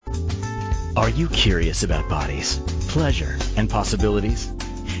Are you curious about bodies, pleasure, and possibilities?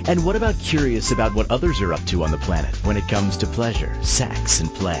 And what about curious about what others are up to on the planet when it comes to pleasure, sex,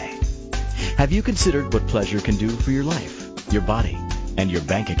 and play? Have you considered what pleasure can do for your life, your body, and your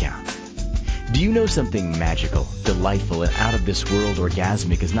bank account? Do you know something magical, delightful, and out of this world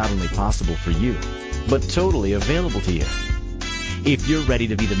orgasmic is not only possible for you, but totally available to you? If you're ready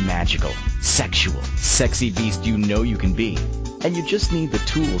to be the magical, sexual, sexy beast you know you can be, and you just need the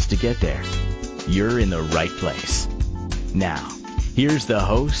tools to get there, you're in the right place. Now, here's the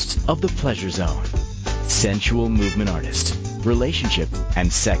host of The Pleasure Zone, sensual movement artist, relationship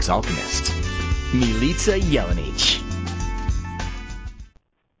and sex alchemist, Milica Jelenic.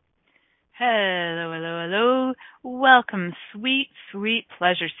 Hello, hello, hello. Welcome, sweet, sweet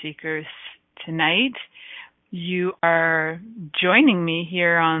pleasure seekers. Tonight, you are joining me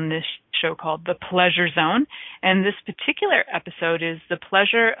here on this show called The Pleasure Zone, and this particular episode is the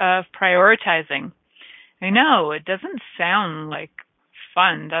pleasure of prioritizing. I know, it doesn't sound like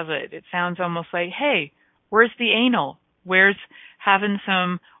fun, does it? It sounds almost like, hey, where's the anal? Where's having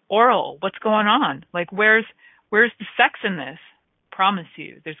some oral? What's going on? Like, where's the sex in this? Promise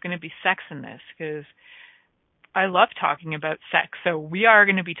you, there's going to be sex in this, because I love talking about sex. So we are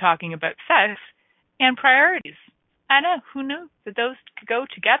going to be talking about sex and priorities. I know, who knew that those could go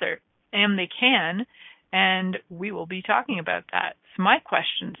together? And they can, and we will be talking about that. So my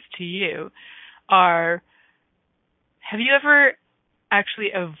questions to you are, have you ever actually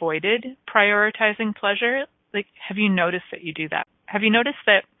avoided prioritizing pleasure? Like, have you noticed that you do that? Have you noticed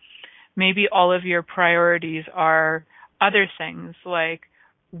that maybe all of your priorities are other things like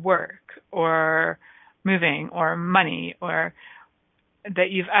work or moving or money, or that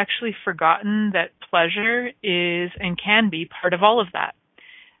you've actually forgotten that pleasure is and can be part of all of that?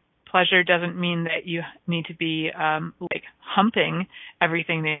 Pleasure doesn't mean that you need to be like humping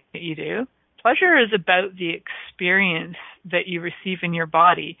everything that you do. Pleasure is about the experience that you receive in your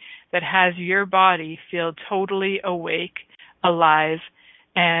body that has your body feel totally awake, alive,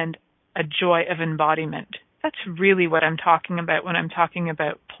 and a joy of embodiment. That's really what I'm talking about when I'm talking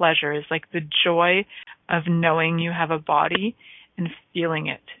about pleasure, is like the joy of knowing you have a body and feeling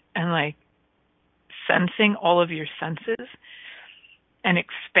it and like sensing all of your senses and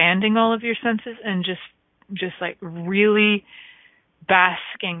expanding all of your senses and just like really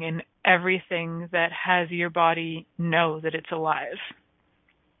basking in everything that has your body know that it's alive.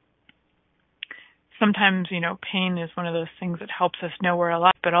 Sometimes, pain is one of those things that helps us know we're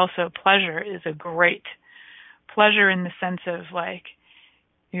alive, but also pleasure is a great pleasure in the sense of like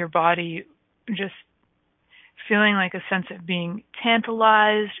your body just feeling like a sense of being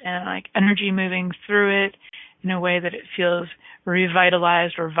tantalized and like energy moving through it in a way that it feels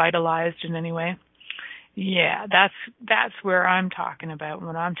revitalized or vitalized in any way. Yeah, that's where I'm talking about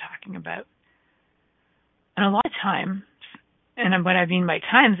when I'm talking about. And a lot of times, and what I mean by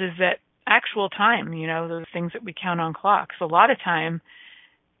times is that actual time, those things that we count on clocks. A lot of time,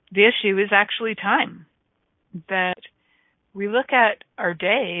 the issue is actually time. That we look at our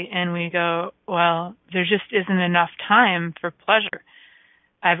day and we go, well, there just isn't enough time for pleasure.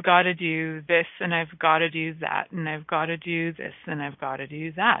 I've got to do this and I've got to do that and I've got to do this and I've got to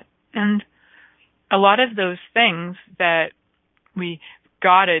do that. And a lot of those things that we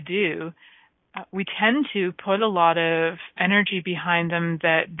got to do, we tend to put a lot of energy behind them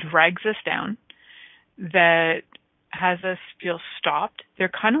that drags us down, that has us feel stopped. They're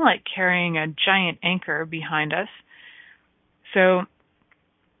kind of like carrying a giant anchor behind us. So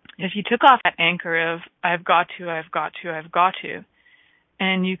if you took off that anchor of I've got to,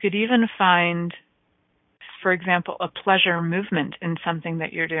 and you could even find, for example, a pleasure movement in something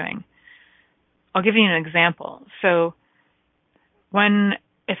that you're doing. I'll give you an example. So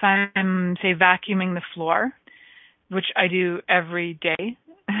if I'm, say, vacuuming the floor, which I do every day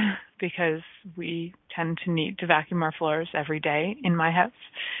because we tend to need to vacuum our floors every day in my house.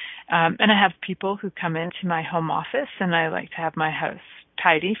 And I have people who come into my home office, and I like to have my house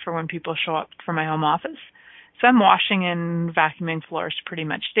tidy for when people show up for my home office. So I'm washing and vacuuming floors pretty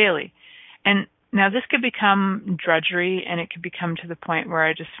much daily. And now this could become drudgery, and it could become to the point where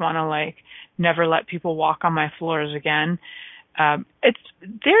I just want to like never let people walk on my floors again.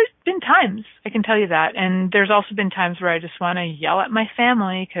 There's been times, I can tell you that, and there's also been times where I just want to yell at my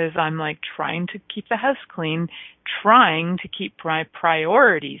family because I'm like trying to keep the house clean, trying to keep my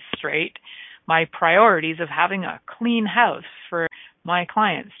priorities straight, my priorities of having a clean house for my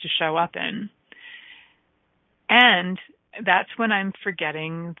clients to show up in. And that's when I'm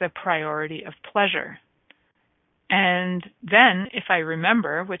forgetting the priority of pleasure. And then if I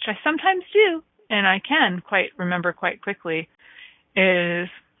remember, which I sometimes do, and I can remember quite quickly, is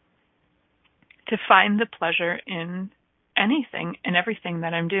to find the pleasure in anything and everything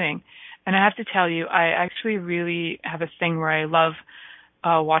that I'm doing. And I have to tell you, I actually really have a thing where I love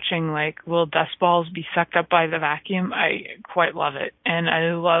watching like little dust balls be sucked up by the vacuum. I quite love it. And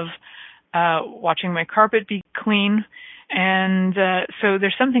I love watching my carpet be clean. And so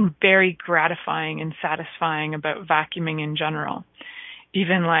there's something very gratifying and satisfying about vacuuming in general.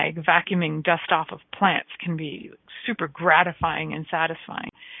 Even like vacuuming dust off of plants can be super gratifying and satisfying.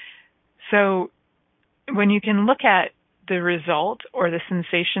 So when you can look at the result or the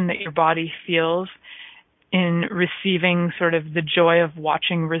sensation that your body feels in receiving sort of the joy of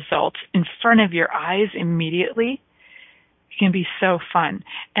watching results in front of your eyes immediately, it can be so fun.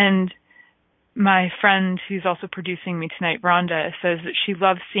 And my friend who's also producing me tonight, Rhonda, says that she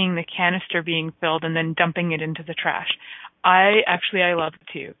loves seeing the canister being filled and then dumping it into the trash. I love it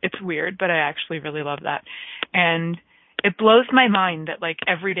too. It's weird, but I actually really love that. And it blows my mind that like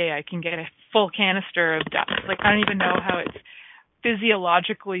every day I can get a full canister of dust. Like I don't even know how it's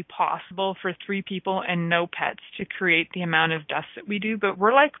physiologically possible for 3 people and no pets to create the amount of dust that we do, but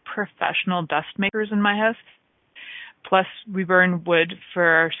we're like professional dust makers in my house. Plus we burn wood for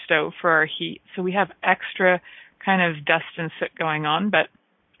our stove for our heat. So we have extra kind of dust and soot going on, but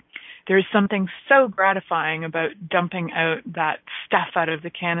there's something so gratifying about dumping out that stuff out of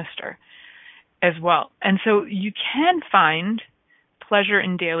the canister as well. And so you can find pleasure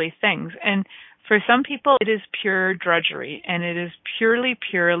in daily things. And for some people, it is pure drudgery, and it is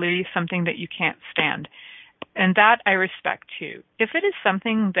purely something that you can't stand. And that I respect too. If it is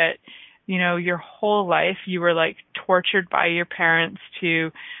something that, you know, your whole life you were like tortured by your parents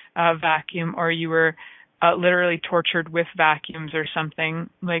to vacuum, or you were literally tortured with vacuums or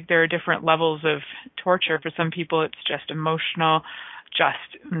something, like there are different levels of torture. For some people, it's just emotional.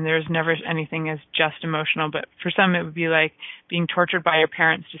 And there's never anything as just emotional, but for some it would be like being tortured by your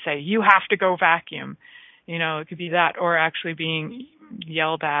parents to say, you have to go vacuum. You know, it could be that, or actually being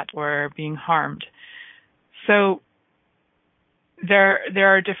yelled at or being harmed. So there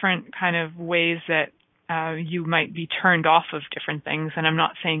are different kind of ways that you might be turned off of different things, and I'm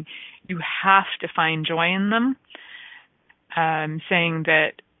not saying you have to find joy in them. I'm saying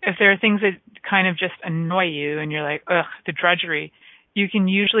that if there are things that kind of just annoy you and you're like, ugh, the drudgery, you can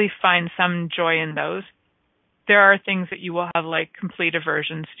usually find some joy in those. There are things that you will have like complete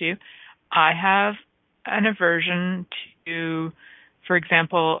aversions to. I have an aversion to, for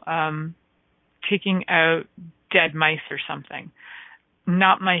example, taking out dead mice or something.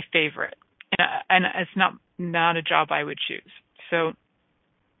 Not my favorite. And it's not a job I would choose. So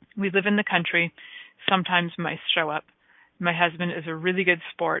we live in the country. Sometimes mice show up. My husband is a really good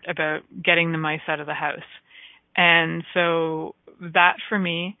sport about getting the mice out of the house. And so that for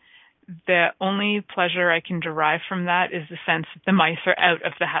me, the only pleasure I can derive from that is the sense that the mice are out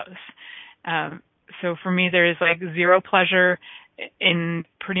of the house. So for me, there is like zero pleasure in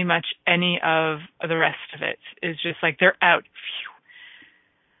pretty much any of the rest of it. It's just like they're out. Phew.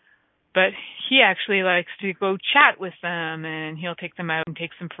 But he actually likes to go chat with them, and he'll take them out and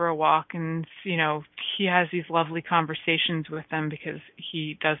takes them for a walk. And, you know, he has these lovely conversations with them because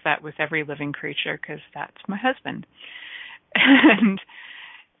he does that with every living creature, because that's my husband. And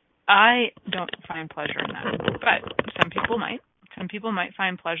I don't find pleasure in that, but some people might. Some people might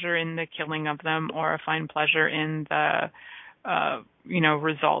find pleasure in the killing of them, or find pleasure in the,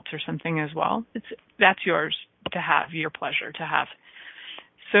 results or something as well. That's yours to have, your pleasure to have.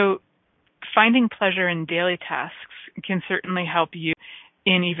 So finding pleasure in daily tasks can certainly help you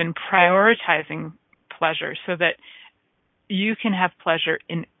in even prioritizing pleasure, so that you can have pleasure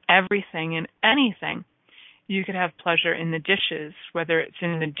in everything and anything. You could have pleasure in the dishes, whether it's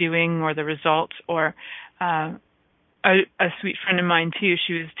in the doing or the results, or a sweet friend of mine too,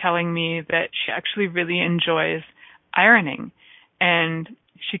 she was telling me that she actually really enjoys ironing, and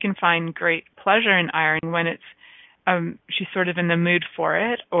she can find great pleasure in ironing when it's she's sort of in the mood for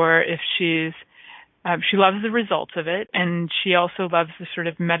it, or if she loves the results of it, and she also loves the sort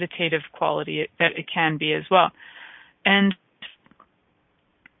of meditative quality that it can be as well. And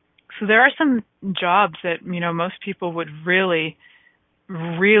so there are some jobs that, you know, most people would really,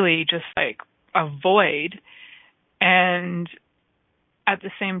 really just like avoid. And at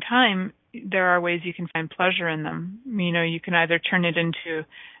the same time, there are ways you can find pleasure in them. You know, you can either turn it into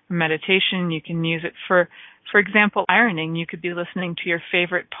meditation, you can use it for example, ironing. You could be listening to your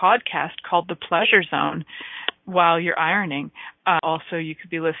favorite podcast called The Pleasure Zone while you're ironing. Also, you could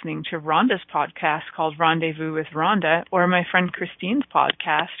be listening to Rhonda's podcast called Rendezvous with Rhonda, or my friend Christine's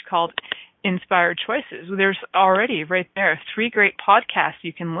podcast called Inspired Choices. There's already right there 3 great podcasts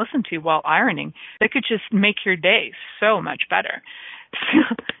you can listen to while ironing that could just make your day so much better.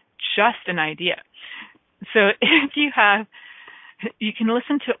 Just an idea. So if you can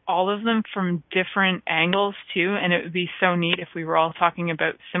listen to all of them from different angles too, and it would be so neat if we were all talking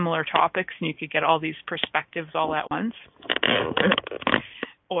about similar topics and you could get all these perspectives all at once.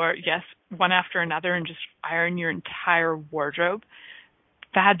 Or yes, one after another, and just iron your entire wardrobe.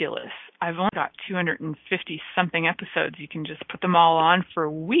 Fabulous. I've only got 250 something episodes. You can just put them all on for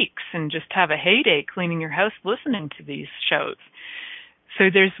weeks and just have a heyday cleaning your house listening to these shows. So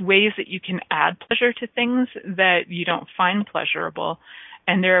there's ways that you can add pleasure to things that you don't find pleasurable,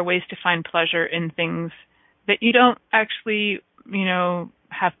 and there are ways to find pleasure in things that you don't actually,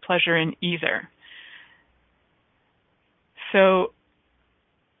 have pleasure in either. So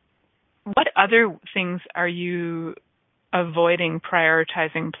what other things are you avoiding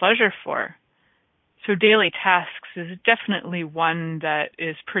prioritizing pleasure for? So daily tasks is definitely one that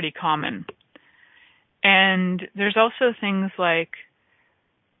is pretty common. And there's also things like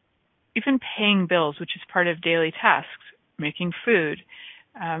even paying bills, which is part of daily tasks, making food.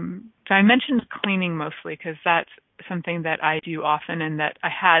 So I mentioned cleaning mostly because that's something that I do often and that I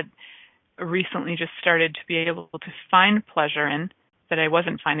had recently just started to be able to find pleasure in, that I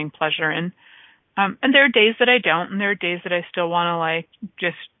wasn't finding pleasure in. And there are days that I don't, and there are days that I still want to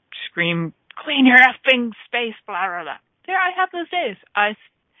just scream, clean your effing space, blah, blah, blah. There, I have those days. I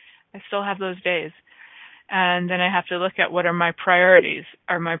still have those days. And then I have to look at what are my priorities.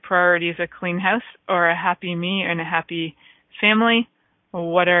 Are my priorities a clean house or a happy me and a happy family?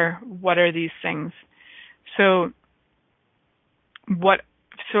 What are these things? So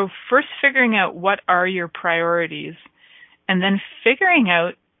first figuring out what are your priorities, and then figuring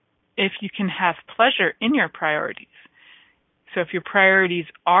out if you can have pleasure in your priorities. So if your priorities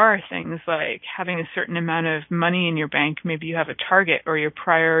are things like having a certain amount of money in your bank, maybe you have a target, or your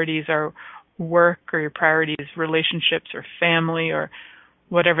priorities are work, or your priorities relationships or family or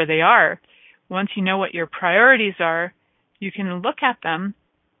whatever they are. Once you know what your priorities are, you can look at them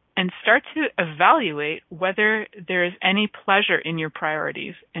and start to evaluate whether there is any pleasure in your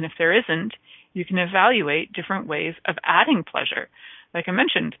priorities. And if there isn't, you can evaluate different ways of adding pleasure. Like I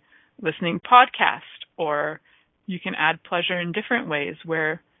mentioned, listening podcasts, or you can add pleasure in different ways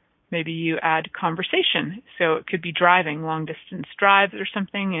where maybe you add conversation. So it could be driving, long distance drives or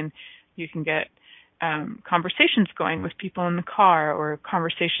something, and you can get conversations going with people in the car, or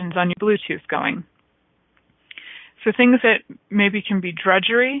conversations on your Bluetooth going. So things that maybe can be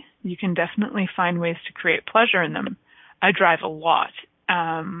drudgery, you can definitely find ways to create pleasure in them. I drive a lot,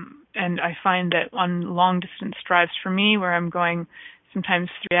 and I find that on long distance drives for me, where I'm going sometimes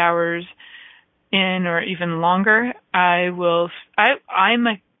 3 hours in or even longer, I'm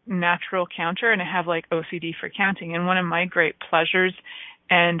a natural counter, and I have OCD for counting. And one of my great pleasures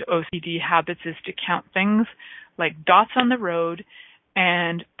and OCD habits is to count things like dots on the road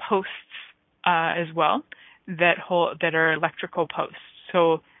and posts as well that are electrical posts.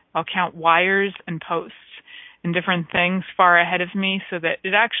 So I'll count wires and posts and different things far ahead of me, so that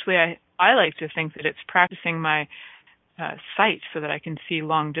it actually, I like to think that it's practicing my sight so that I can see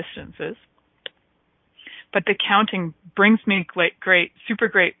long distances. But the counting brings me super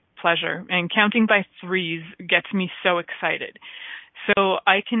great pleasure, and counting by threes gets me so excited. So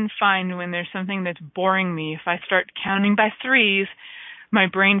I can find when there's something that's boring me, if I start counting by threes, my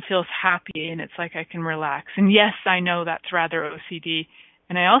brain feels happy and it's like I can relax. And yes, I know that's rather OCD,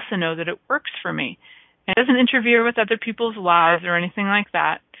 and I also know that it works for me. It doesn't interfere with other people's lives or anything like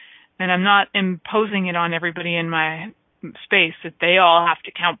that, and I'm not imposing it on everybody in my space that they all have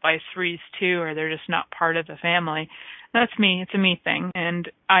to count by threes too, or they're just not part of the family. That's me. It's a me thing, and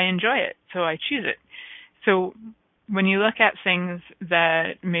I enjoy it, so I choose it. So when you look at things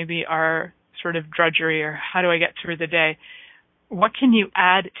that maybe are sort of drudgery, or how do I get through the day, what can you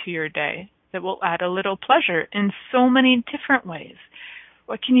add to your day that will add a little pleasure in so many different ways?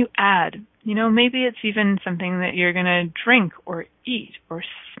 What can you add? Maybe it's even something that you're going to drink or eat or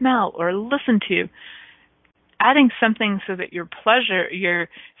smell or listen to. Adding something so that your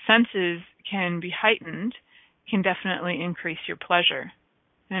senses can be heightened can definitely increase your pleasure.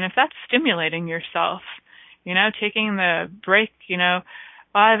 And if that's stimulating yourself, taking the break,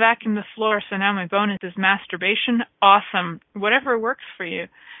 I vacuumed the floor, so now my bonus is masturbation. Awesome. Whatever works for you.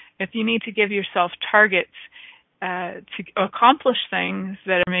 If you need to give yourself targets to accomplish things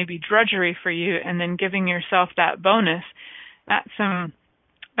that are maybe drudgery for you, and then giving yourself that bonus, that's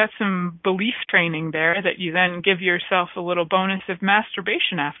some belief training there, that you then give yourself a little bonus of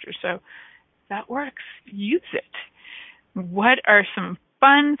masturbation after. So that works. Use it. What are some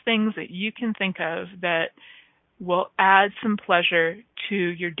fun things that you can think of that will add some pleasure to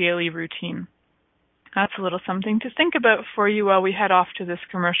your daily routine? That's a little something to think about for you while we head off to this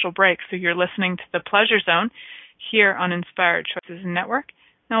commercial break. So you're listening to The Pleasure Zone here on Inspired Choices Network.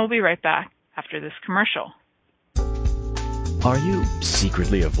 And we'll be right back after this commercial. Are you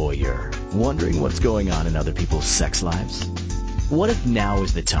secretly a voyeur, wondering what's going on in other people's sex lives? What if now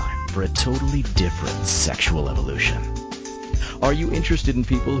is the time for a totally different sexual evolution? Are you interested in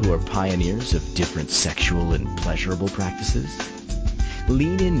people who are pioneers of different sexual and pleasurable practices?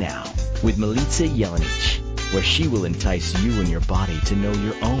 Lean in now with Milica Jelenic, where she will entice you and your body to know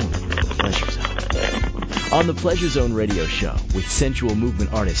your own pleasure zone. On the Pleasure Zone radio show with sensual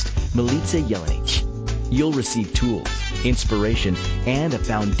movement artist Milica Jelenic, you'll receive tools, inspiration, and a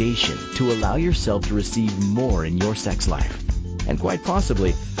foundation to allow yourself to receive more in your sex life, and quite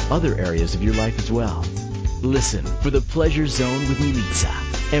possibly other areas of your life as well. Listen for the Pleasure Zone with Milica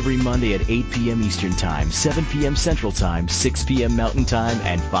every Monday at 8 p.m. Eastern Time, 7 p.m. Central Time, 6 p.m. Mountain Time,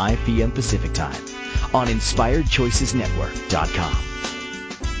 and 5 p.m. Pacific Time on InspiredChoicesNetwork.com.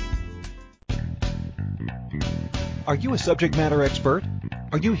 Are you a subject matter expert?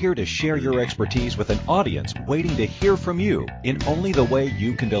 Are you here to share your expertise with an audience waiting to hear from you in only the way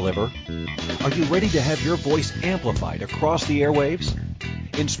you can deliver? Are you ready to have your voice amplified across the airwaves?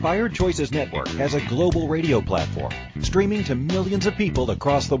 Inspired Choices Network has a global radio platform streaming to millions of people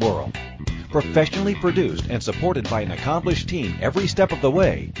across the world. Professionally produced and supported by an accomplished team every step of the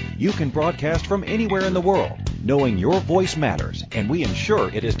way, you can broadcast from anywhere in the world, knowing your voice matters, and we ensure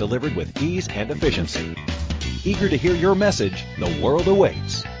it is delivered with ease and efficiency. Eager to hear your message, the world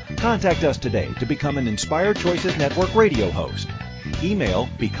awaits. Contact us today to become an Inspired Choices Network radio host. Email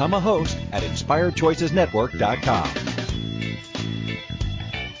becomeahost@inspiredchoicesnetwork.com.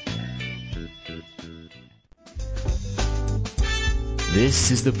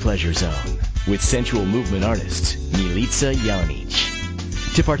 This is the Pleasure Zone with sensual movement artist Milica Jelenic.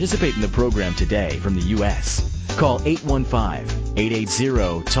 To participate in the program today from the U.S., call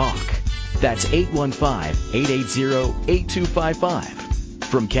 815-880-TALK. That's 815-880-8255.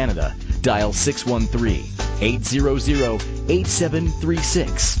 From Canada, dial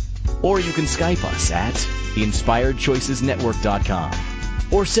 613-800-8736. Or you can Skype us at InspiredChoicesNetwork.com.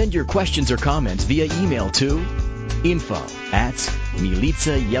 Or send your questions or comments via email to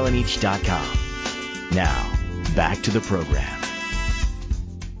info@MilicaJelenic.com. Now, back to the program.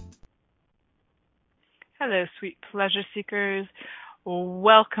 Hello, sweet pleasure seekers.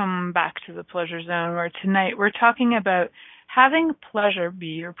 Welcome back to the Pleasure Zone, where tonight we're talking about having pleasure be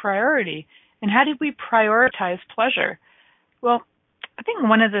your priority. And how do we prioritize pleasure? Well, I think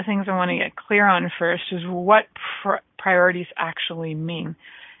one of the things I want to get clear on first is what priorities actually mean.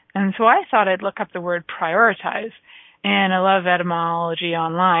 And so I thought I'd look up the word prioritize. And I love etymology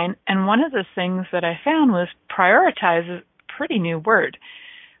online. And one of the things that I found was prioritize is a pretty new word.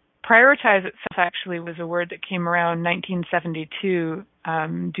 Prioritize itself actually was a word that came around 1972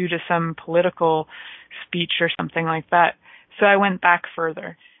 due to some political speech or something like that. So I went back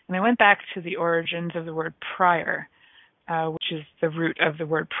further, and I went back to the origins of the word prior, which is the root of the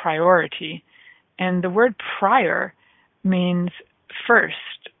word priority. And the word prior means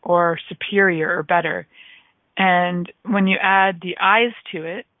first or superior or better. And when you add the I's to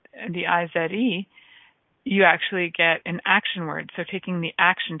it, the I-Z-E, you actually get an action word, so taking the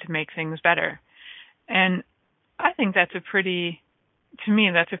action to make things better. And I think that's a pretty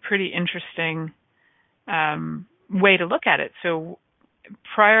interesting way to look at it. So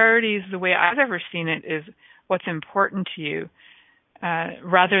priorities, the way I've ever seen it, is what's important to you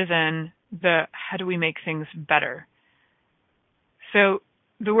rather than the how do we make things better. So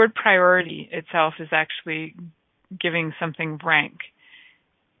the word priority itself is actually giving something rank.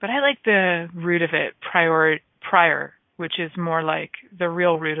 But I like the root of it, prior, which is more like the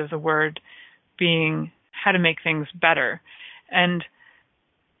real root of the word being how to make things better. And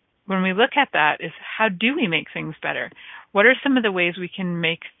when we look at that is how do we make things better? What are some of the ways we can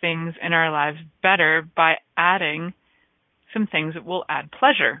make things in our lives better by adding some things that will add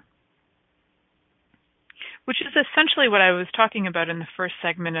pleasure? Which is essentially what I was talking about in the first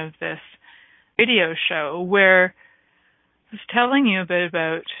segment of this video show, where I was telling you a bit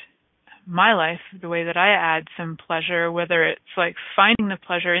about my life, the way that I add some pleasure, whether it's like finding the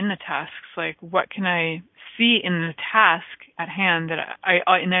pleasure in the tasks, like what can I see in the task at hand that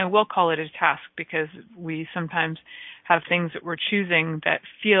I will call it a task because we sometimes have things that we're choosing that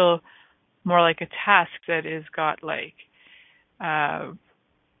feel more like a task that is got like, to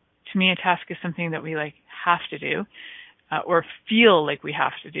me a task is something that we like have to do or feel like we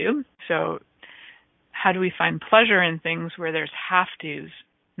have to do. So how do we find pleasure in things where there's have-tos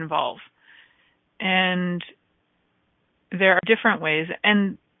involved? And there are different ways.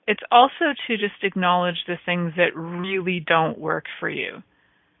 And it's also to just acknowledge the things that really don't work for you.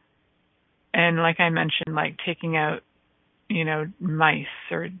 And like I mentioned, like taking out, mice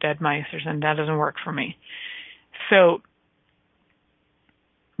or dead mice or something, that doesn't work for me. So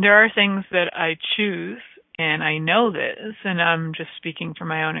there are things that I choose, and I know this, and I'm just speaking from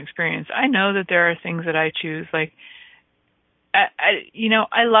my own experience. I know that there are things that I choose, like,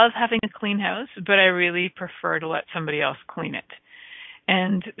 I love having a clean house, but I really prefer to let somebody else clean it.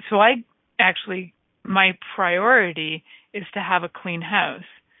 And so my priority is to have a clean house.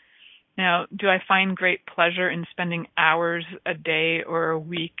 Now, do I find great pleasure in spending hours a day or a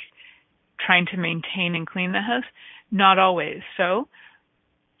week trying to maintain and clean the house? Not always. So,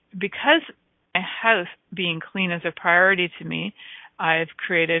 because a house being clean is a priority to me, I've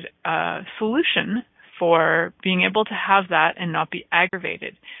created a solution for being able to have that and not be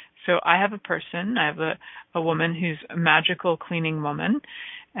aggravated. So I have a woman who's a magical cleaning woman,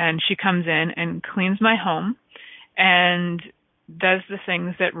 and she comes in and cleans my home and does the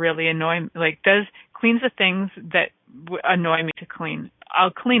things that really annoy me, cleans the things that annoy me to clean.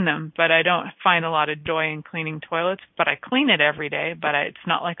 I'll clean them, but I don't find a lot of joy in cleaning toilets, but I clean it every day, but it's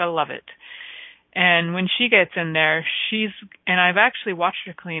not like I love it. And when she gets in there, and I've actually watched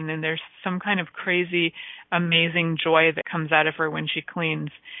her clean, and there's some kind of crazy, amazing joy that comes out of her when she cleans.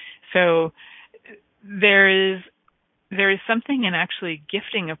 So there is something in actually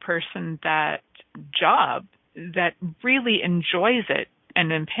gifting a person that job that really enjoys it,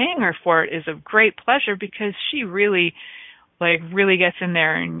 and then paying her for it is a great pleasure because she really gets in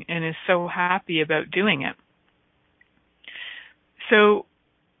there and is so happy about doing it. So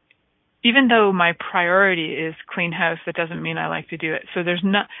even though my priority is clean house, that doesn't mean I like to do it. So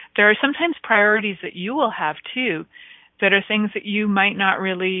there are sometimes priorities that you will have too, that are things that you might not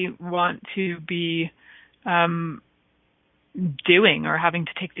really want to be doing or having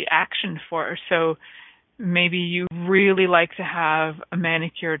to take the action for. So maybe you really like to have a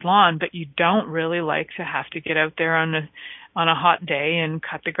manicured lawn, but you don't really like to have to get out there on a hot day and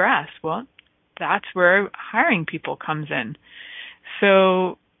cut the grass. Well, that's where hiring people comes in.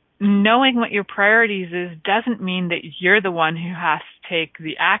 So knowing what your priorities is doesn't mean that you're the one who has to take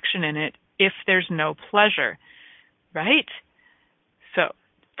the action in it if there's no pleasure, right? So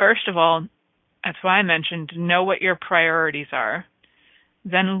first of all, that's why I mentioned know what your priorities are.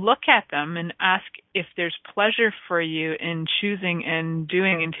 Then look at them and ask if there's pleasure for you in choosing and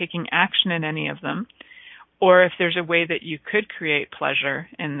doing and taking action in any of them, or if there's a way that you could create pleasure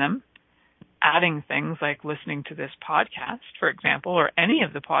in them, adding things like listening to this podcast, for example, or any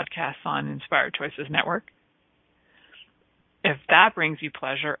of the podcasts on Inspired Choices Network. If that brings you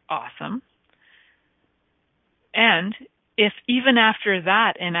pleasure, awesome. And if even after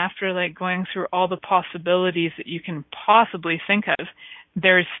that, and after going through all the possibilities that you can possibly think of,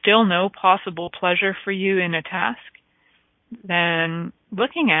 there is still no possible pleasure for you in a task, then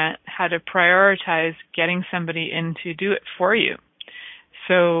looking at how to prioritize getting somebody in to do it for you.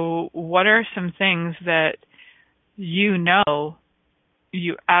 So what are some things that you know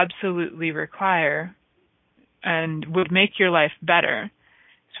you absolutely require and would make your life better?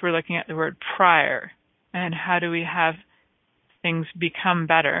 So we're looking at the word prior, and how do we have things become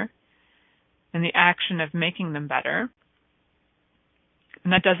better and the action of making them better.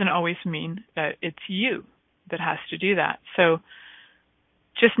 And that doesn't always mean that it's you that has to do that. So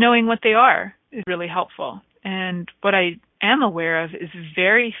just knowing what they are is really helpful. And what I am aware of is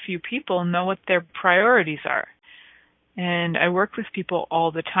very few people know what their priorities are. And I work with people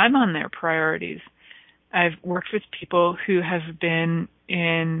all the time on their priorities. I've worked with people who have been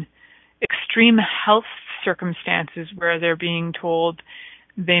in extreme health circumstances where they're being told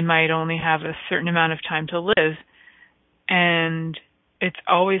they might only have a certain amount of time to live. And it's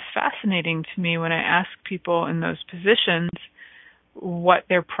always fascinating to me when I ask people in those positions what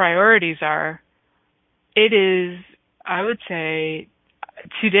their priorities are. It is, I would say,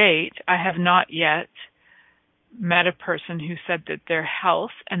 to date, I have not yet met a person who said that their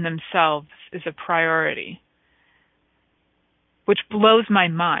health and themselves is a priority, which blows my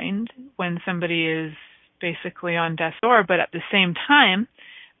mind when somebody is basically on death's door, but at the same time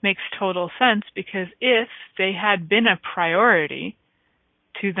makes total sense, because if they had been a priority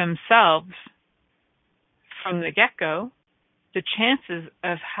to themselves from the get-go, the chances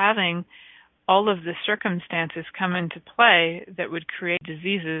of having all of the circumstances come into play that would create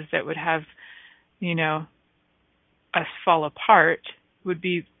diseases that would have, us fall apart would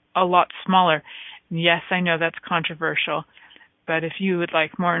be a lot smaller. Yes, I know that's controversial, but if you would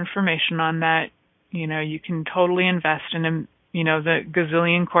like more information on that, you can totally invest in, the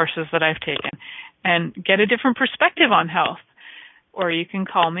gazillion courses that I've taken and get a different perspective on health. or you can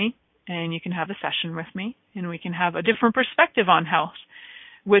call me and you can have a session with me and we can have a different perspective on health,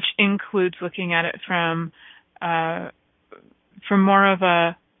 which includes looking at it from more of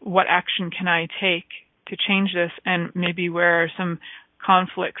a what action can I take to change this, and maybe where are some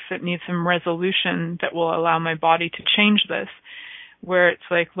conflicts that need some resolution that will allow my body to change this, where it's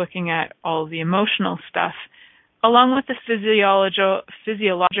like looking at all the emotional stuff along with the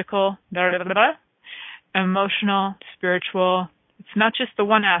physiological, emotional, spiritual. It's not just the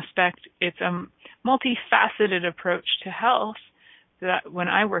one aspect. It's a multifaceted approach to health that when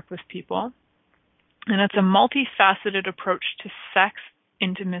I work with people, and it's a multifaceted approach to sex,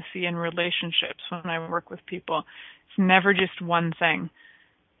 intimacy, and relationships when I work with people. It's never just one thing.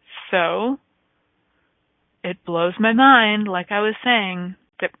 So it blows my mind, like I was saying,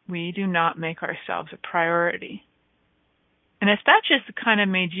 that we do not make ourselves a priority. And if that just kind of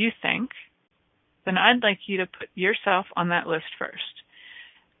made you think, then I'd like you to put yourself on that list first.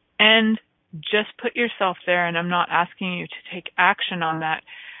 And just put yourself there, and I'm not asking you to take action on that.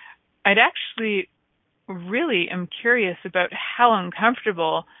 I'd actually really am curious about how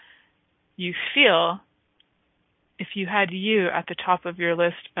uncomfortable you feel if you had you at the top of your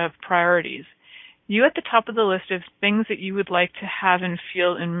list of priorities. You at the top of the list of things that you would like to have and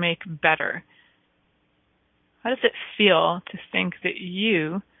feel and make better. How does it feel to think that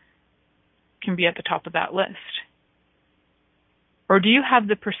you can be at the top of that list? Or do you have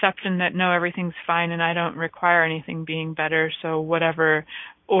the perception that, no, everything's fine and I don't require anything being better, so whatever?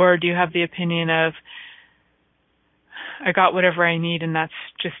 Or do you have the opinion of, I got whatever I need and that's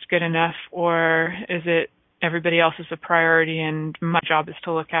just good enough? Or is it everybody else is a priority and my job is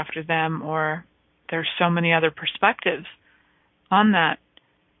to look after them? Or there's so many other perspectives on that.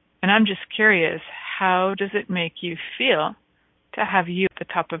 And I'm just curious, how does it make you feel to have you at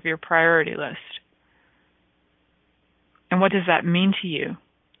the top of your priority list? And what does that mean to you?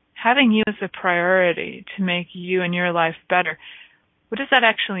 Having you as a priority to make you and your life better, what does that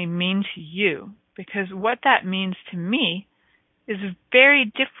actually mean to you? Because what that means to me is very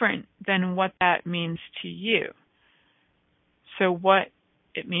different than what that means to you. So what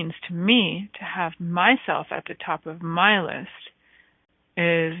it means to me to have myself at the top of my list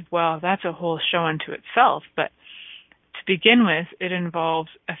is, well, that's a whole show unto itself. But to begin with, it involves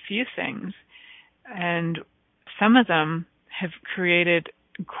a few things. And some of them have created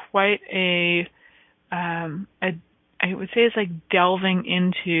quite I would say it's like delving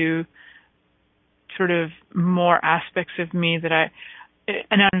into sort of more aspects of me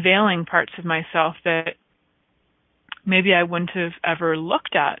and unveiling parts of myself that maybe I wouldn't have ever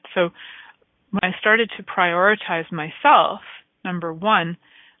looked at. So when I started to prioritize myself, number one,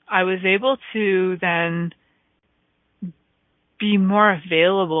 I was able to then be more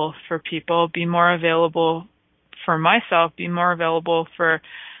available for people, be more available for myself, be more available for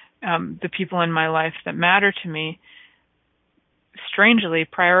the people in my life that matter to me. Strangely,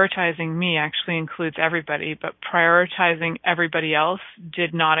 prioritizing me actually includes everybody, but prioritizing everybody else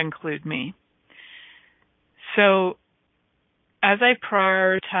did not include me. So as I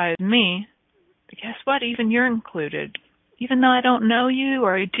prioritize me, guess what? Even you're included. Even though I don't know you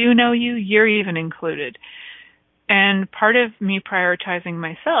or I do know you, you're even included. And part of me prioritizing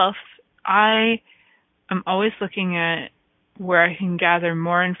myself, I am always looking at where I can gather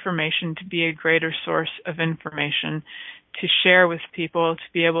more information to be a greater source of information, to share with people, to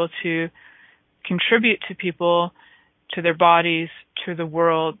be able to contribute to people, to their bodies, to the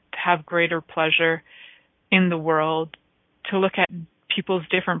world, to have greater pleasure in the world, to look at people's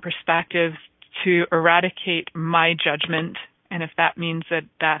different perspectives, to eradicate my judgment, and if that means that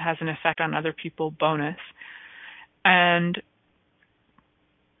that has an effect on other people, bonus. And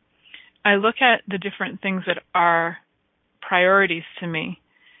I look at the different things that are priorities to me,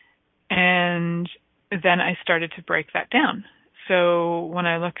 and then I started to break that down. So when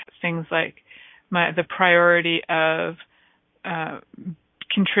I look at things like the priority of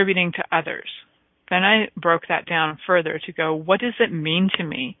contributing to others, then I broke that down further to go, what does it mean to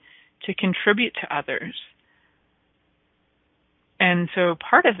me to contribute to others? And so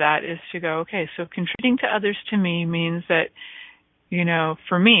part of that is to go, okay, so contributing to others to me means that,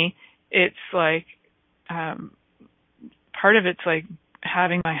 for me, it's like, part of it's like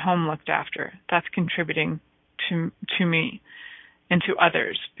having my home looked after. That's contributing to me and to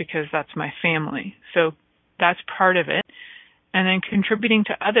others because that's my family. So that's part of it. And then contributing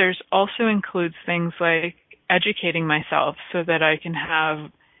to others also includes things like educating myself so that I can have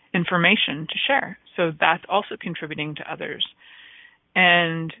information to share. So that's also contributing to others.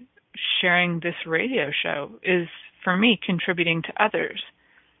 And sharing this radio show is, for me, contributing to others.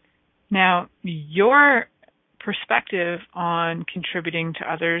 Now, your perspective on contributing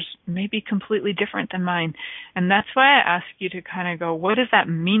to others may be completely different than mine. And that's why I ask you to kind of go, what does that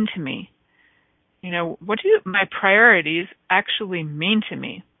mean to me? What do my priorities actually mean to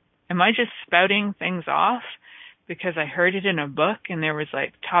me? Am I just spouting things off because I heard it in a book and there was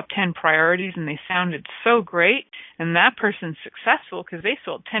like top 10 priorities and they sounded so great and that person's successful because they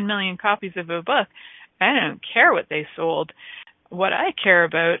sold 10 million copies of a book? I don't care what they sold. What I care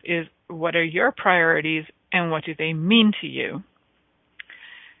about is, what are your priorities and what do they mean to you?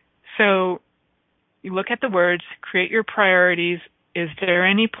 So you look at the words, create your priorities. Is there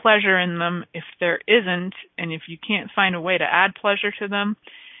any pleasure in them? If there isn't, and if you can't find a way to add pleasure to them,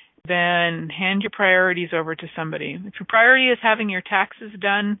 then hand your priorities over to somebody. If your priority is having your taxes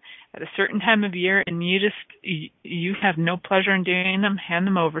done at a certain time of year and you have no pleasure in doing them, hand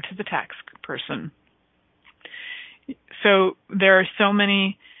them over to the tax person. So there are so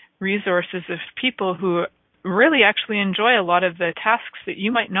many resources of people who really actually enjoy a lot of the tasks that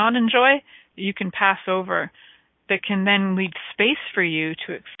you might not enjoy, that you can pass over, that can then leave space for you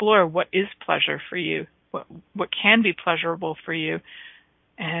to explore what is pleasure for you, what can be pleasurable for you.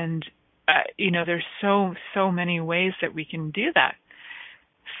 And, there's so many ways that we can do that.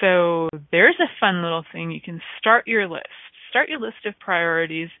 So there's a fun little thing. You can start your list. Start your list of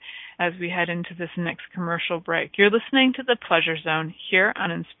priorities as we head into this next commercial break. You're listening to The Pleasure Zone here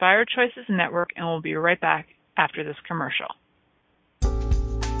on Inspired Choices Network, and we'll be right back after this commercial.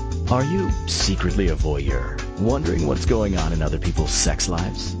 Are you secretly a voyeur, wondering what's going on in other people's sex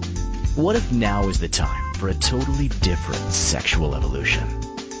lives? What if now is the time for a totally different sexual evolution?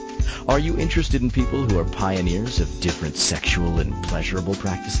 Are you interested in people who are pioneers of different sexual and pleasurable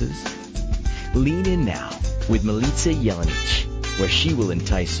practices? Lean in now with Milica Jelenic, where she will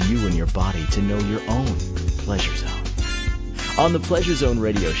entice you and your body to know your own pleasure zone. On the Pleasure Zone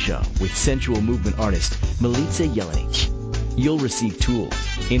radio show with sensual movement artist Milica Jelenic, you'll receive tools,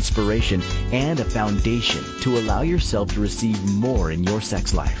 inspiration, and a foundation to allow yourself to receive more in your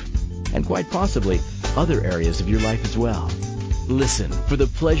sex life, and quite possibly other areas of your life as well. Listen for the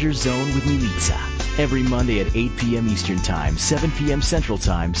Pleasure Zone with Milica every Monday at 8 p.m. Eastern Time, 7 p.m. Central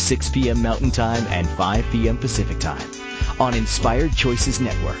Time, 6 p.m. Mountain Time, and 5 p.m. Pacific Time on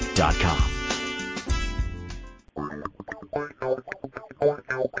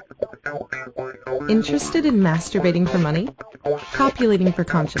InspiredChoicesNetwork.com. Interested in masturbating for money, copulating for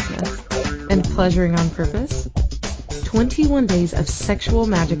consciousness, and pleasuring on purpose? 21 Days of Sexual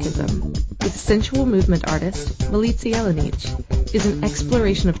Magicism with sensual movement artist Milica Jelenic is an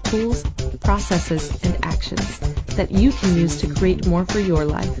exploration of tools, processes, and actions that you can use to create more for your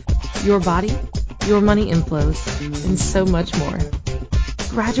life, your body, your money inflows, and so much more.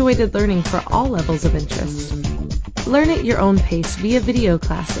 Graduated learning for all levels of interest. Learn at your own pace via video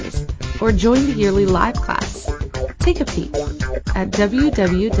classes or join the yearly live class. Take a peek at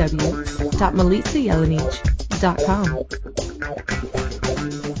www.milicajelenic.com.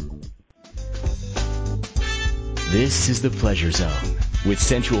 This is the Pleasure Zone with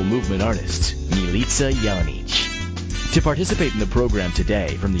sensual movement artist Milica Jelenic. To participate in the program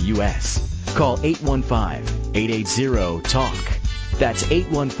today from the U.S., call 815-880-TALK. That's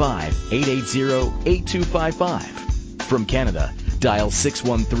 815-880-8255. From Canada, dial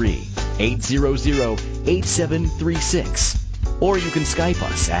 613-800-8736. Or you can Skype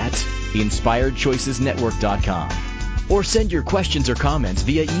us at InspiredChoicesNetwork.com. Or send your questions or comments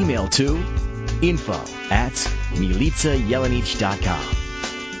via email to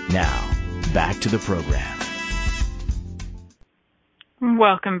info@milicajelenic.com. Now, back to the program.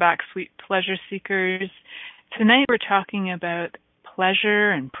 Welcome back, sweet pleasure seekers. Tonight we're talking about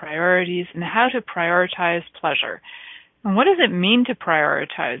pleasure and priorities and how to prioritize pleasure. And what does it mean to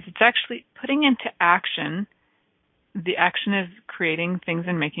prioritize? It's actually putting into action. The action is creating things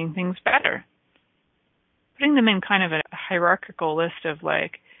and making things better. Putting them in kind of a hierarchical list of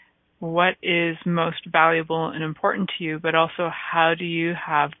like what is most valuable and important to you, but also how do you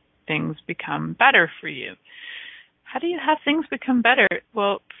have things become better for you? How do you have things become better?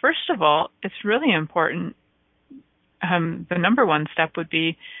 Well, first of all, it's really important. The number one step would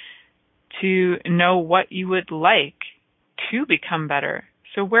be to know what you would like to become better.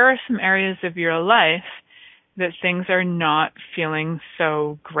 So where are some areas of your life that things are not feeling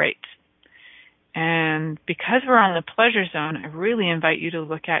so great? And because we're on the pleasure zone, I really invite you to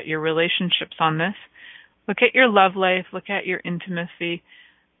look at your relationships on this. Look at your love life, look at your intimacy,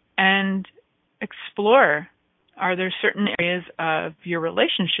 and explore. Are there certain areas of your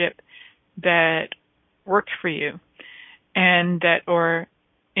relationship that work for you? And that, or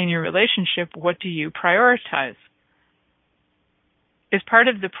in your relationship, what do you prioritize? Is part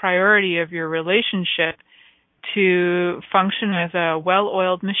of the priority of your relationship to function as a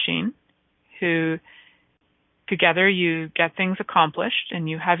well-oiled machine who together you get things accomplished and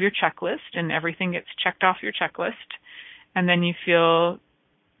you have your checklist and everything gets checked off your checklist, and then you feel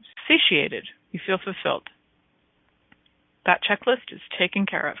satiated, you feel fulfilled. That checklist is taken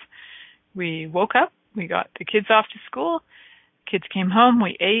care of. We woke up, we got the kids off to school, kids came home,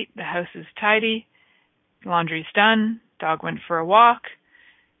 we ate, the house is tidy, laundry's done, dog went for a walk,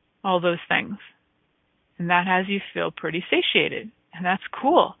 all those things. And that has you feel pretty satiated. And that's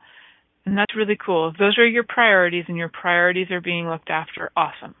cool. And that's really cool. If those are your priorities and your priorities are being looked after,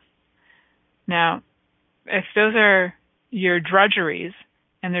 awesome. Now, if those are your drudgeries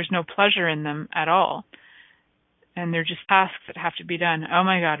and there's no pleasure in them at all, and they're just tasks that have to be done, oh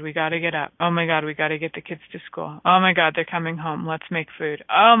my God, we got to get up. Oh my God, we got to get the kids to school. Oh my God, they're coming home. Let's make food.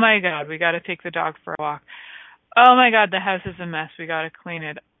 Oh my God, we got to take the dog for a walk. Oh my God, the house is a mess. We got to clean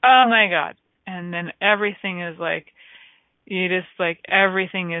it. Oh my God. And then everything is like,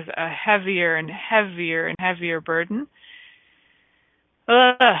 everything is a heavier and heavier and heavier burden.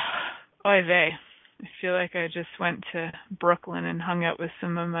 Ugh, oy vey. I feel like I just went to Brooklyn and hung out with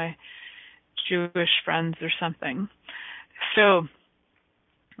some of my Jewish friends or something. So,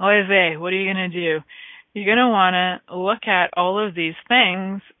 oy vey, what are you going to do? You're going to want to look at all of these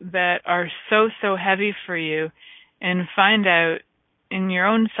things that are so heavy for you and find out in your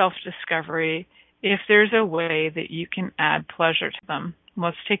own self-discovery if there's a way that you can add pleasure to them.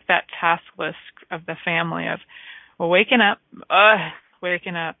 Let's take that task list of the family of, well, waking up, oh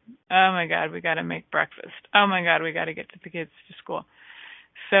my God, we got to make breakfast. Oh my God, we got to get the kids to school.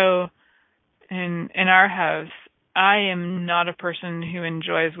 So in our house, I am not a person who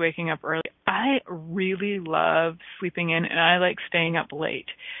enjoys waking up early. I really love sleeping in and I like staying up late.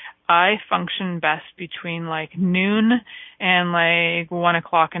 I function best between like noon and like 1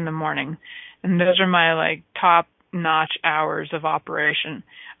 o'clock in the morning. And those are my like top notch hours of operation.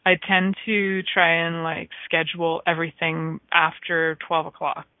 I tend to try and like schedule everything after 12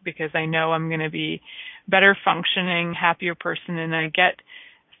 o'clock because I know I'm going to be better functioning, happier person, and I get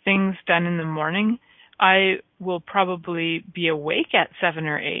things done in the morning. I will probably be awake at 7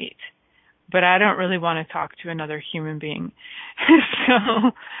 or 8, but I don't really want to talk to another human being.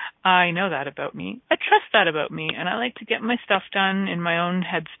 So I know that about me. I trust that about me, and I like to get my stuff done in my own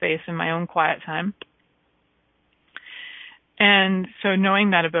headspace, in my own quiet time. And so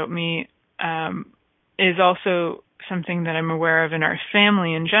knowing that about me is also something that I'm aware of in our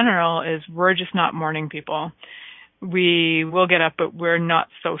family in general is we're just not morning people. We will get up, but we're not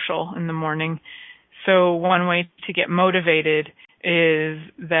social in the morning. So one way to get motivated is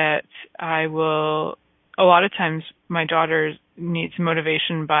that a lot of times my daughter needs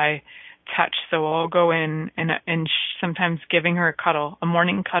motivation by touch. So I'll go in and sometimes giving her a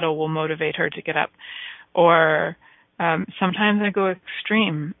morning cuddle will motivate her to get up. Or sometimes I go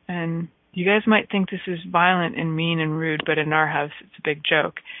extreme, and you guys might think this is violent and mean and rude, but in our house it's a big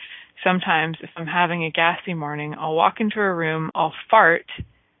joke. Sometimes if I'm having a gassy morning, I'll walk into a room, I'll fart,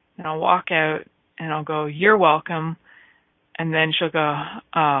 and I'll walk out and I'll go, "You're welcome." And then she'll go,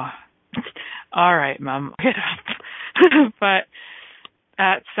 "Oh, all right, Mom, get up." But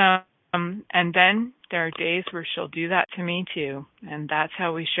that's, and then there are days where she'll do that to me too. And that's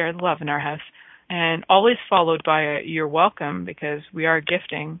how we share the love in our house. And always followed by a "you're welcome," because we are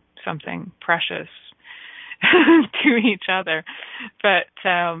gifting something precious to each other. But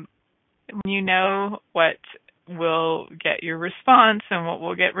when you know what will get your response and what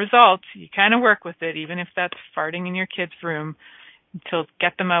will get results, you kind of work with it, even if that's farting in your kid's room, until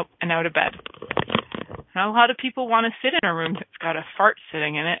get them out and out of bed. Now, a lot of people want to sit in a room that's got a fart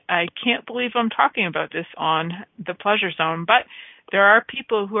sitting in it. I can't believe I'm talking about this on the Pleasure Zone, but there are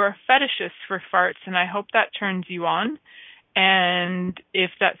people who are fetishists for farts, and I hope that turns you on. And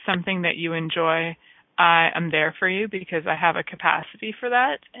if that's something that you enjoy, I am there for you because I have a capacity for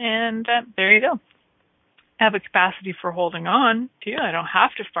that. And there you go. I have a capacity for holding on, too. I don't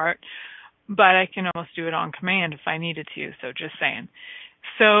have to fart, but I can almost do it on command if I needed to, so just saying.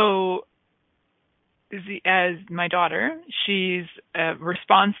 So as my daughter, she's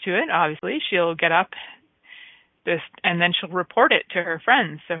responds to it, obviously. She'll get up and then she'll report it to her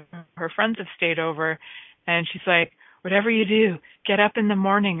friends. So her friends have stayed over, and she's like, "Whatever you do, get up in the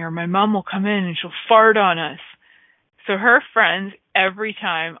morning or my mom will come in and she'll fart on us." So her friends, every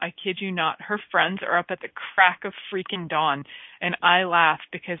time, I kid you not, her friends are up at the crack of freaking dawn. And I laugh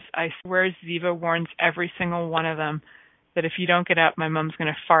because I swear Ziva warns every single one of them that if you don't get up, my mom's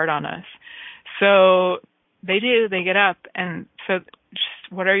going to fart on us. So they do, they get up. And so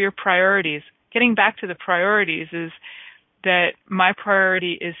just what are your priorities? Getting back to the priorities is that my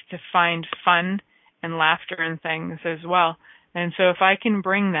priority is to find fun and laughter and things as well. And so if I can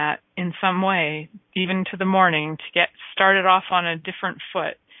bring that in some way, even to the morning, to get started off on a different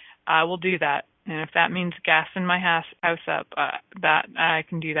foot, I will do that. And if that means gassing my house up, that I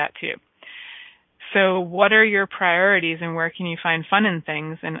can do that too. So what are your priorities and where can you find fun in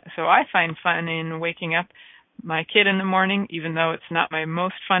things? And so I find fun in waking up my kid in the morning, even though it's not my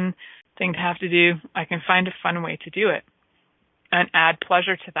most fun thing to have to do. I can find a fun way to do it and add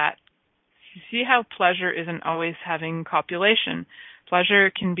pleasure to that. You see how pleasure isn't always having copulation.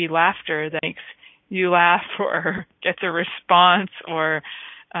 Pleasure can be laughter that makes you laugh or gets a response, or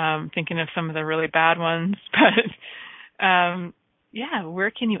thinking of some of the really bad ones. But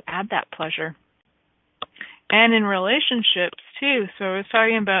where can you add that pleasure? And in relationships too. So I was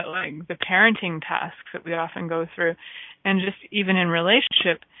talking about like the parenting tasks that we often go through, and just even in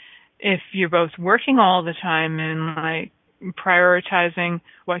relationship, if you're both working all the time and like prioritizing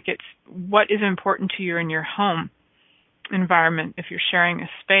what is important to you in your home environment, if you're sharing a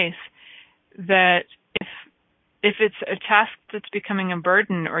space, that if it's a task that's becoming a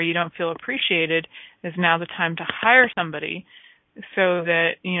burden or you don't feel appreciated, is now the time to hire somebody so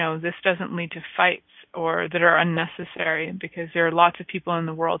that, this doesn't lead to fights or that are unnecessary, because there are lots of people in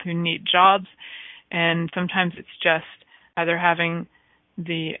the world who need jobs, and sometimes it's just either having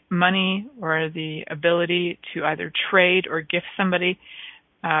the money or the ability to either trade or gift somebody.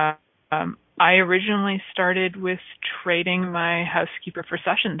 I originally started with trading my housekeeper for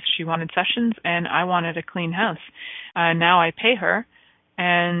sessions. She wanted sessions and I wanted a clean house. Now I pay her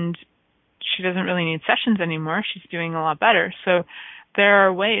and she doesn't really need sessions anymore. She's doing a lot better. So there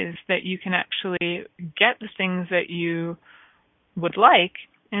are ways that you can actually get the things that you would like,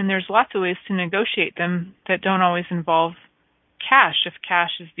 and there's lots of ways to negotiate them that don't always involve cash, if cash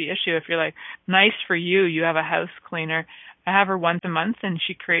is the issue. If you're like, nice for you, you have a house cleaner. I have her once a month and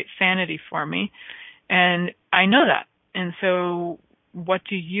she creates sanity for me. And I know that. And so what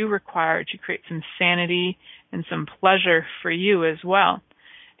do you require to create some sanity and some pleasure for you as well?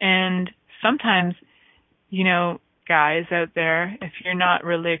 And sometimes, guys out there, if you're not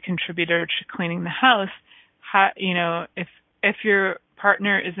really a contributor to cleaning the house, if your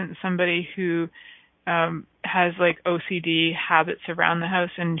partner isn't somebody who has like OCD habits around the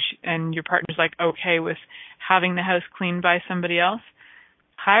house, and your partner's like okay with having the house cleaned by somebody else,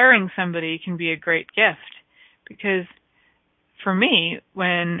 hiring somebody can be a great gift. Because for me,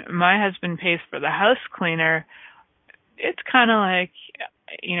 when my husband pays for the house cleaner, it's kind of like,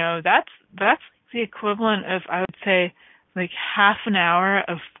 that's the equivalent of, I would say, like half an hour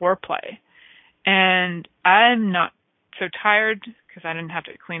of foreplay. And I'm not so tired because I didn't have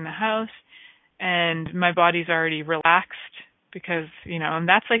to clean the house, and my body's already relaxed because, and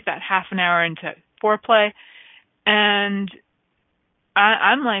that's like that half an hour into foreplay. And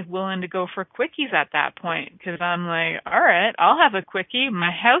I'm like willing to go for quickies at that point, because I'm like, all right, I'll have a quickie.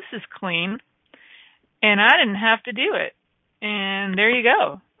 My house is clean and I didn't have to do it. And there you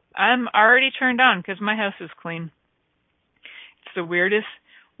go. I'm already turned on because my house is clean. It's the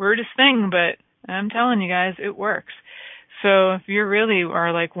weirdest thing, but I'm telling you guys, it works. So if you really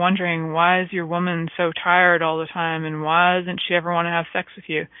are like wondering, why is your woman so tired all the time and why doesn't she ever want to have sex with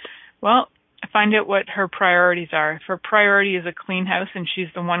you? Well, find out what her priorities are. If her priority is a clean house and she's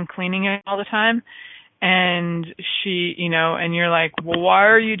the one cleaning it all the time, and she, and you're like, well, why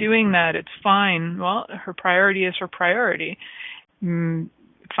are you doing that? It's fine. Well, her priority is her priority. Find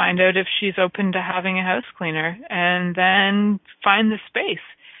out if she's open to having a house cleaner, and then find the space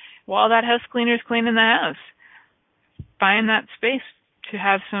while that house cleaner is cleaning the house. Find that space to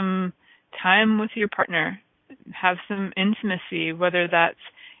have some time with your partner, have some intimacy, whether that's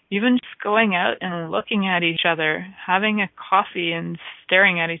even just going out and looking at each other, having a coffee and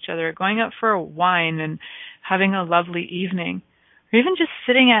staring at each other, going out for a wine and having a lovely evening, or even just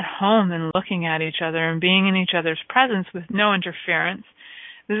sitting at home and looking at each other and being in each other's presence with no interference.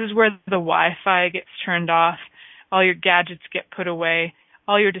 This is where the Wi-Fi gets turned off, all your gadgets get put away,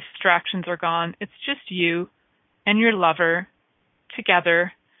 all your distractions are gone. It's just you and your lover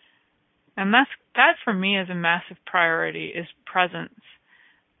together. And that for me is a massive priority, is presence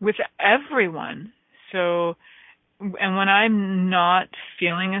with everyone. So, and when I'm not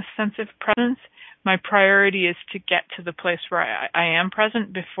feeling a sense of presence, my priority is to get to the place where I am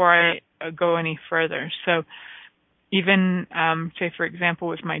present before I go any further. So even, say, for example,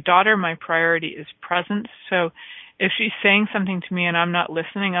 with my daughter, my priority is presence. So if she's saying something to me and I'm not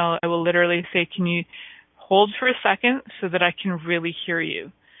listening, I will literally say, can you hold for a second so that I can really hear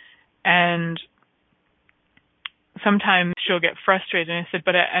you? And sometimes she'll get frustrated. And I said,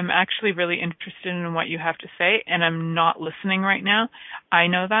 but I'm actually really interested in what you have to say, and I'm not listening right now. I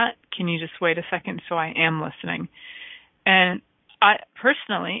know that. Can you just wait a second? So I am listening. And I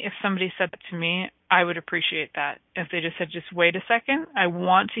personally, if somebody said that to me, I would appreciate that. If they just said, just wait a second, I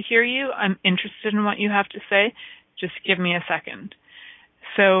want to hear you. I'm interested in what you have to say. Just give me a second.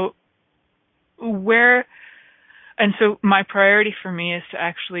 So so my priority for me is to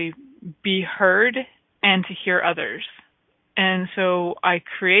actually be heard and to hear others. And so I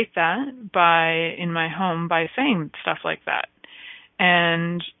create that in my home by saying stuff like that.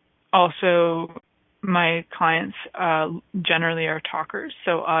 And also my clients generally are talkers,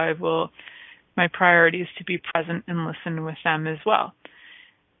 so my priority is to be present and listen with them as well.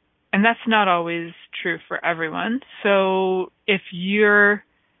 And that's not always true for everyone. So if your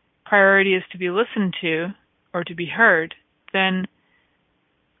priority is to be listened to or to be heard, then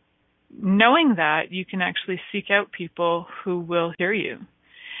knowing that, you can actually seek out people who will hear you.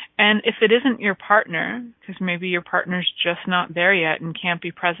 And if it isn't your partner, because maybe your partner's just not there yet and can't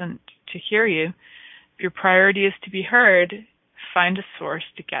be present to hear you, if your priority is to be heard, find a source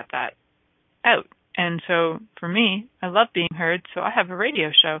to get that out. And so for me, I love being heard, so I have a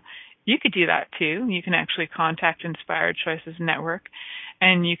radio show. You could do that too. You can actually contact Inspired Choices Network,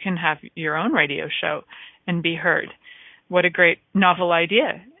 and you can have your own radio show and be heard. What a great novel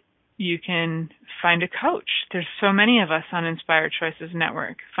idea. You can find a coach. There's so many of us on Inspired Choices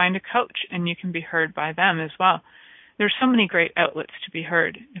Network. Find a coach, and you can be heard by them as well. There's so many great outlets to be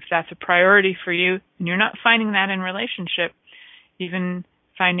heard. If that's a priority for you and you're not finding that in relationship, even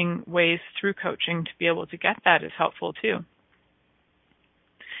finding ways through coaching to be able to get that is helpful too.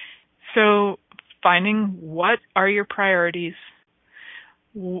 So finding what are your priorities?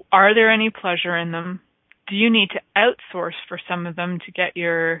 Are there any pleasure in them? Do you need to outsource for some of them to get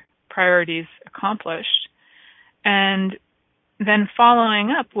your priorities accomplished? And then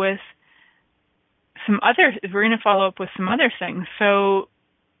following up with we're going to follow up with some other things. So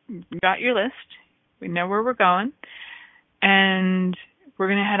we got your list. We know where we're going. And we're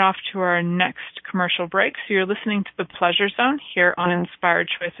going to head off to our next commercial break. So you're listening to The Pleasure Zone here on Inspired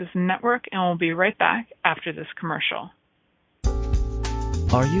Choices Network, and we'll be right back after this commercial.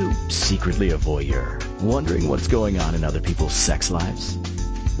 Are you secretly a voyeur, wondering what's going on in other people's sex lives?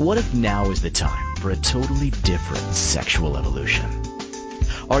 What if now is the time for a totally different sexual evolution?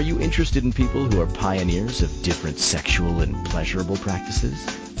 Are you interested in people who are pioneers of different sexual and pleasurable practices?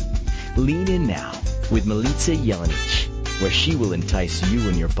 Lean in now with Milica Jelenic, where she will entice you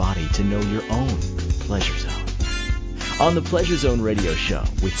and your body to know your own pleasure zone. On the Pleasure Zone radio show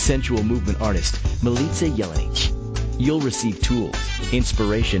with sensual movement artist Milica Jelenic, you'll receive tools,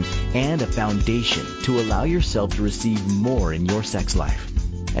 inspiration, and a foundation to allow yourself to receive more in your sex life,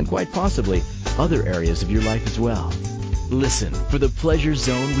 and quite possibly other areas of your life as well. Listen for The Pleasure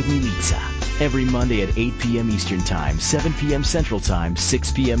Zone with Milica every Monday at 8 p.m. Eastern Time, 7 p.m. Central Time,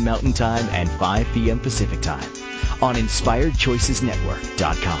 6 p.m. Mountain Time, and 5 p.m. Pacific Time on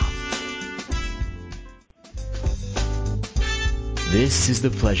InspiredChoicesNetwork.com. This is The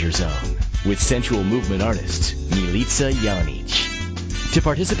Pleasure Zone with sensual movement artist Milica Jelenic. To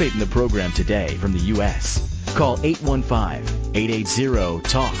participate in the program today from the U.S., call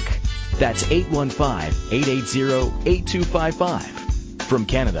 815-880-TALK. That's 815-880-8255. From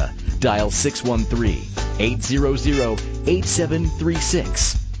Canada, dial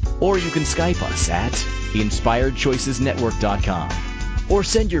 613-800-8736. Or you can Skype us at InspiredChoicesNetwork.com. Or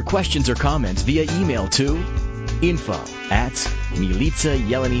send your questions or comments via email to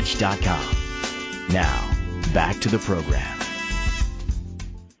info@MilicaJelenic.com. Now, back to the program.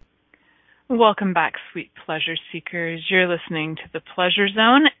 Welcome back, sweet pleasure seekers. You're listening to The Pleasure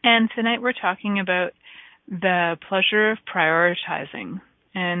Zone, and tonight we're talking about the pleasure of prioritizing.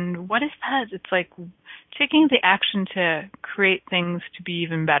 And what is that? It's like taking the action to create things to be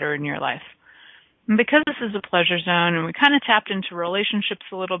even better in your life. And because this is a pleasure zone, and we kind of tapped into relationships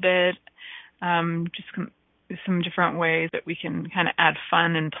a little bit, just some different ways that we can kind of add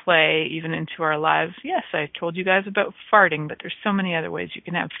fun and play even into our lives. Yes, I told you guys about farting, but there's so many other ways you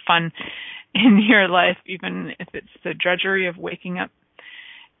can have fun in your life, even if it's the drudgery of waking up.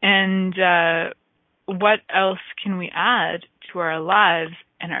 And what else can we add to our lives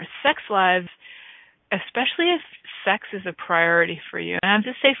and our sex lives, especially if sex is a priority for you? And I have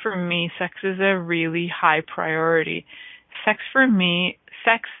to say, for me, sex is a really high priority. Sex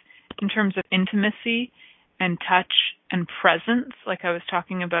in terms of intimacy and touch and presence, like I was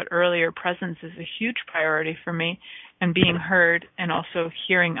talking about earlier, presence is a huge priority for me, and being heard and also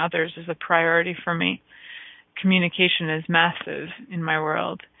hearing others is a priority for me. Communication is massive in my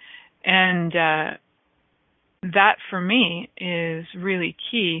world. And that for me is really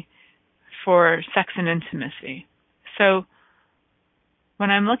key for sex and intimacy. So when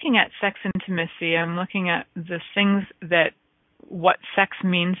I'm looking at sex intimacy, I'm looking at the things that what sex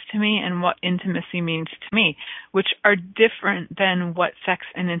means to me and what intimacy means to me, which are different than what sex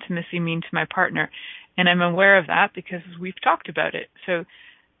and intimacy mean to my partner. And I'm aware of that because we've talked about it. So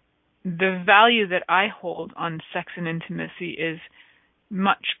the value that I hold on sex and intimacy is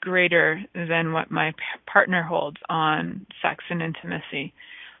much greater than what my partner holds on sex and intimacy.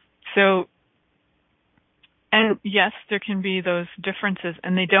 So, and yes, there can be those differences,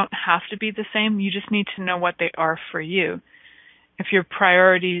 and they don't have to be the same. You just need to know what they are for you. If your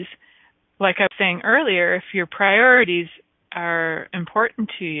priorities, like I was saying earlier, if your priorities are important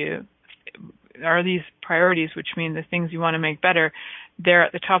to you, are these priorities, which mean the things you want to make better, they're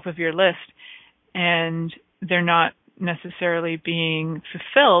at the top of your list, and they're not necessarily being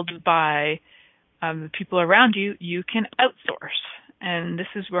fulfilled by the people around you, you can outsource. And this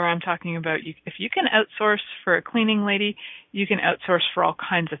is where I'm talking about, if you can outsource for a cleaning lady, you can outsource for all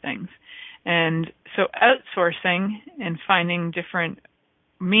kinds of things. And so outsourcing and finding different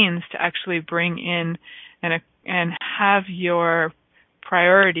means to actually bring in and have your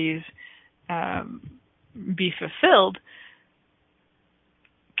priorities be fulfilled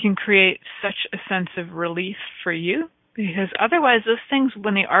can create such a sense of relief for you, because otherwise those things,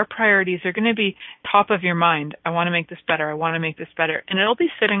 when they are priorities, are going to be top of your mind. I want to make this better. I want to make this better. And it'll be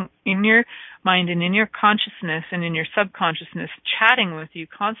sitting in your mind and in your consciousness and in your subconsciousness, chatting with you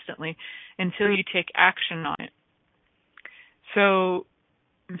constantly until you take action on it. So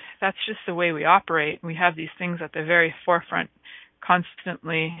that's just the way we operate. We have these things at the very forefront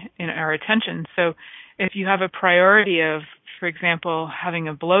constantly in our attention. So if you have a priority of, for example, having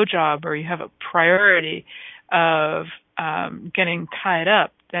a blowjob, or you have a priority of getting tied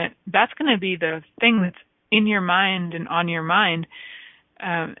up, that's going to be the thing that's in your mind and on your mind.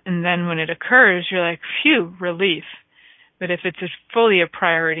 And then when it occurs, you're like, phew, relief. But if it's fully a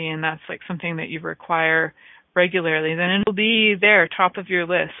priority and that's like something that you require regularly, then it'll be there, top of your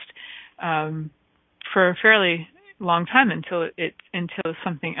list, for a fairly long time until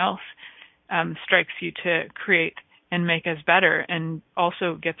something else strikes you to create and make us better, and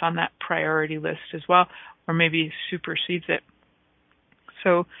also gets on that priority list as well, or maybe supersedes it.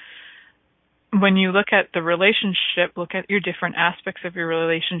 So when you look at the relationship, look at your different aspects of your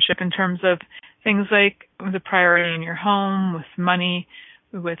relationship in terms of things like the priority in your home, with money,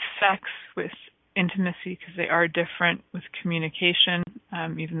 with sex, with intimacy, because they are different, with communication,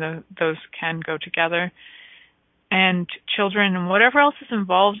 even though those can go together, and children, and whatever else is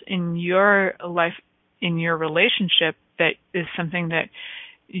involved in your life, in your relationship, that is something that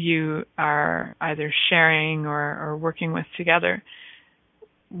you are either sharing or working with together.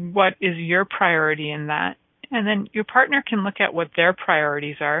 What is your priority in that? And then your partner can look at what their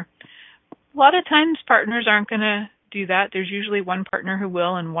priorities are. A lot of times partners aren't going to do that. There's usually one partner who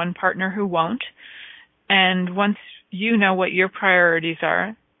will and one partner who won't. And once you know what your priorities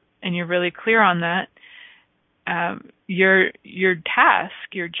are and you're really clear on that, your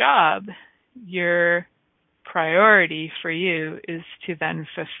task, your job, your priority for you is to then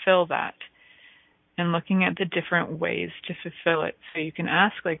fulfill that, and looking at the different ways to fulfill it. So you can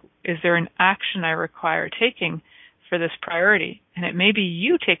ask, like, is there an action I require taking for this priority? And it may be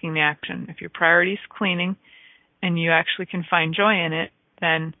you taking the action. If your priority is cleaning and you actually can find joy in it,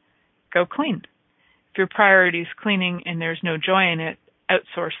 then go clean. If your priority is cleaning and there's no joy in it,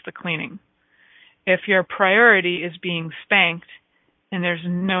 outsource the cleaning. If your priority is being spanked and there's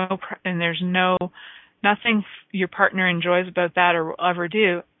nothing your partner enjoys about that or will ever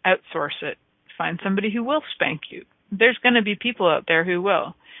do, outsource it. Find somebody who will spank you. There's going to be people out there who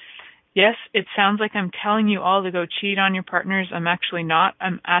will. Yes, it sounds like I'm telling you all to go cheat on your partners. I'm actually not.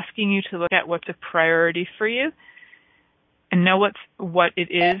 I'm asking you to look at what's a priority for you and know what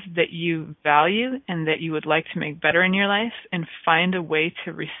it is that you value and that you would like to make better in your life, and find a way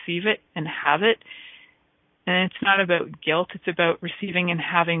to receive it and have it. And it's not about guilt. It's about receiving and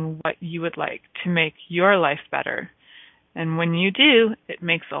having what you would like to make your life better. And when you do, it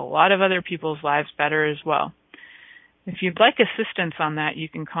makes a lot of other people's lives better as well. If you'd like assistance on that, you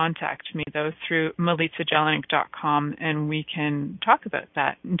can contact me, though, through milicajelenic.com, and we can talk about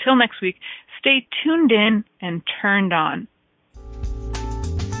that. Until next week, stay tuned in and turned on.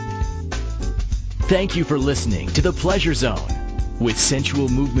 Thank you for listening to The Pleasure Zone with sensual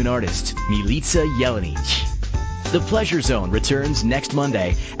movement artist Milica Jelenic. The Pleasure Zone returns next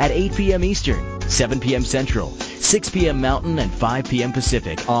Monday at 8 p.m. Eastern, 7 p.m. Central, 6 p.m. Mountain, and 5 p.m.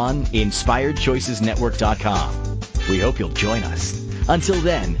 Pacific on InspiredChoicesNetwork.com. We hope you'll join us. Until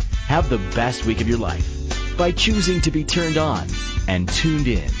then, have the best week of your life. by choosing to be turned on and tuned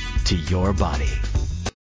in to your body.